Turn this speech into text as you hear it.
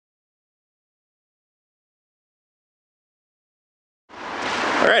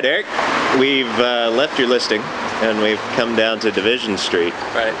right, Eric. We've left your listing and we've come down to Division Street,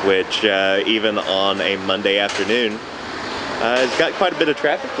 right? Which even on a Monday afternoon has got quite a bit of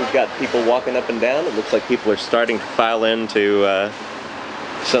traffic. We've got people walking up and down. It looks like people are starting to file into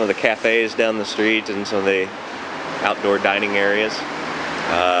some of the cafes down the street and some of the outdoor dining areas.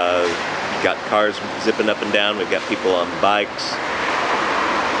 Got cars zipping up and down. We've got people on bikes.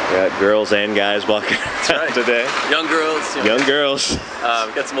 We got girls and guys walking around today. Young girls. Young girls.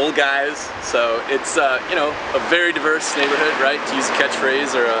 We've got some old guys. So it's you know, a very diverse neighborhood, right? To use a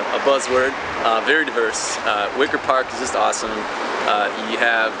catchphrase or a buzzword. Very diverse. Wicker Park is just awesome. You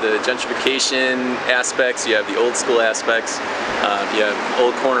have the gentrification aspects. You have the old school aspects. You have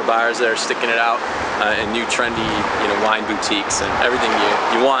old corner bars that are sticking it out, and new trendy, you know, wine boutiques and everything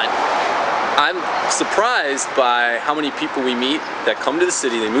you want. I'm surprised by how many people we meet that come to the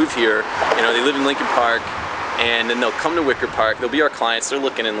city, they move here, you know, they live in Lincoln Park, and then they'll come to Wicker Park. They'll be our clients, they're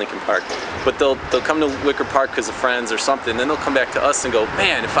looking in Lincoln Park, but they'll come to Wicker Park because of friends or something, then they'll come back to us and go,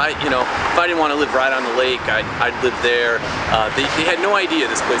 man, if I didn't want to live right on the lake, I'd live there. They had no idea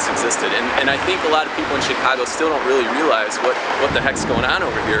this place existed, and I think a lot of people in Chicago still don't really realize what the heck's going on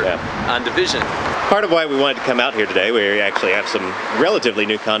over here on Division. Part of why we wanted to come out here today, we actually have some relatively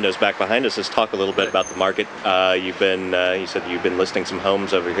new condos back behind us, is talk a little bit about the market. You said you've been listing some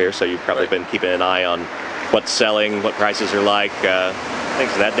homes over here, so you've probably been keeping an eye on what's selling, what prices are like,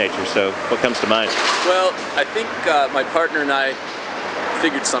 things of that nature. So what comes to mind? Well, I think my partner and I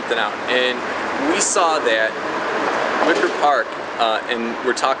figured something out, and we saw that Wicker Park, and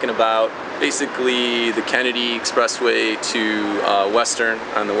we're talking about basically the Kennedy Expressway to Western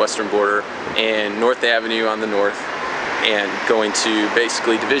on the western border, and North Avenue on the north, and going to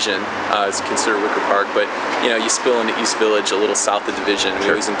basically Division is considered Wicker Park, but you know, you spill into East Village a little south of Division. We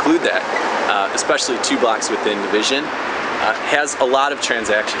always include that, especially 2 blocks within Division. Has a lot of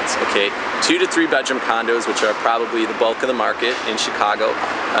transactions, okay? 2 to 3 bedroom condos, which are probably the bulk of the market in Chicago.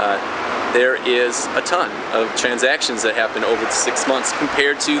 There is a ton of transactions that happen over the 6 months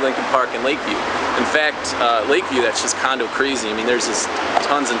compared to Lincoln Park and Lakeview. In fact, Lakeview, that's just condo crazy. I mean, there's just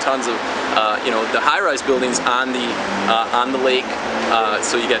tons and tons of, you know, the high-rise buildings on the lake.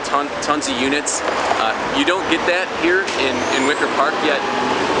 So you got tons of units. You don't get that here in Wicker Park yet.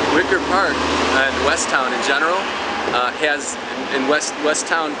 Wicker Park and Westtown in general has, in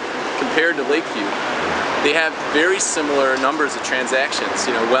Westtown compared to Lakeview, they have very similar numbers of transactions,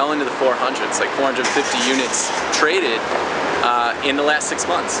 you know, well into the 400s, like 450 units traded in the last 6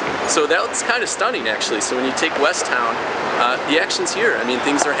 months. So that's kind of stunning, actually. So when you take Westtown, the action's here. I mean,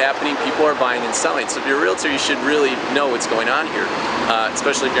 things are happening, people are buying and selling. So if you're a realtor, you should really know what's going on here,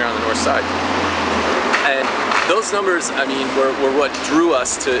 especially if you're on the north side. And those numbers, I mean, were what drew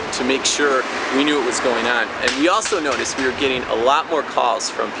us to make sure we knew what was going on. And we also noticed we were getting a lot more calls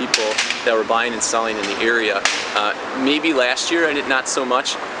from people that were buying and selling in the area. Maybe last year, and not so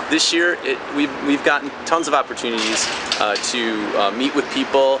much. This year, we've gotten tons of opportunities to meet with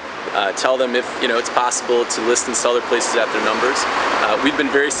people, tell them if it's possible to list and sell their places at their numbers. We've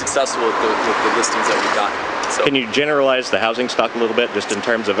been very successful with the listings that we've gotten. So. Can you generalize the housing stock a little bit, just in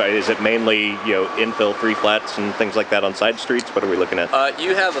terms of, is it mainly infill 3 flats and things like that on side streets? What are we looking at?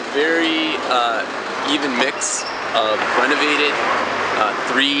 You have a very even mix of renovated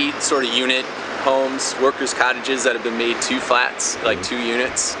 3 sort of unit homes, workers' cottages that have been made 2 flats, like 2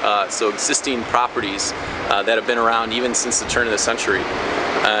 units. So existing properties that have been around even since the turn of the century.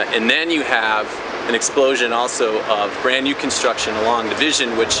 And then you have an explosion also of brand new construction along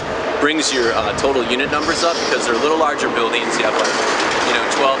Division, which brings your total unit numbers up because they're a little larger buildings. You have like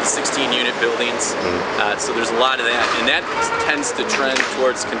 12 to 16 unit buildings, so there's a lot of that, and that tends to trend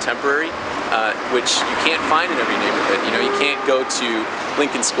towards contemporary, which you can't find in every neighborhood. You can't go to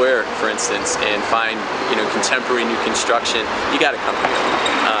Lincoln Square, for instance, and find contemporary new construction. You got to come here.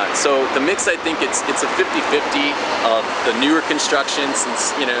 So the mix, I think it's a 50-50 of the newer construction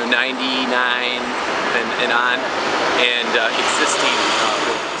since 99 and on, and existing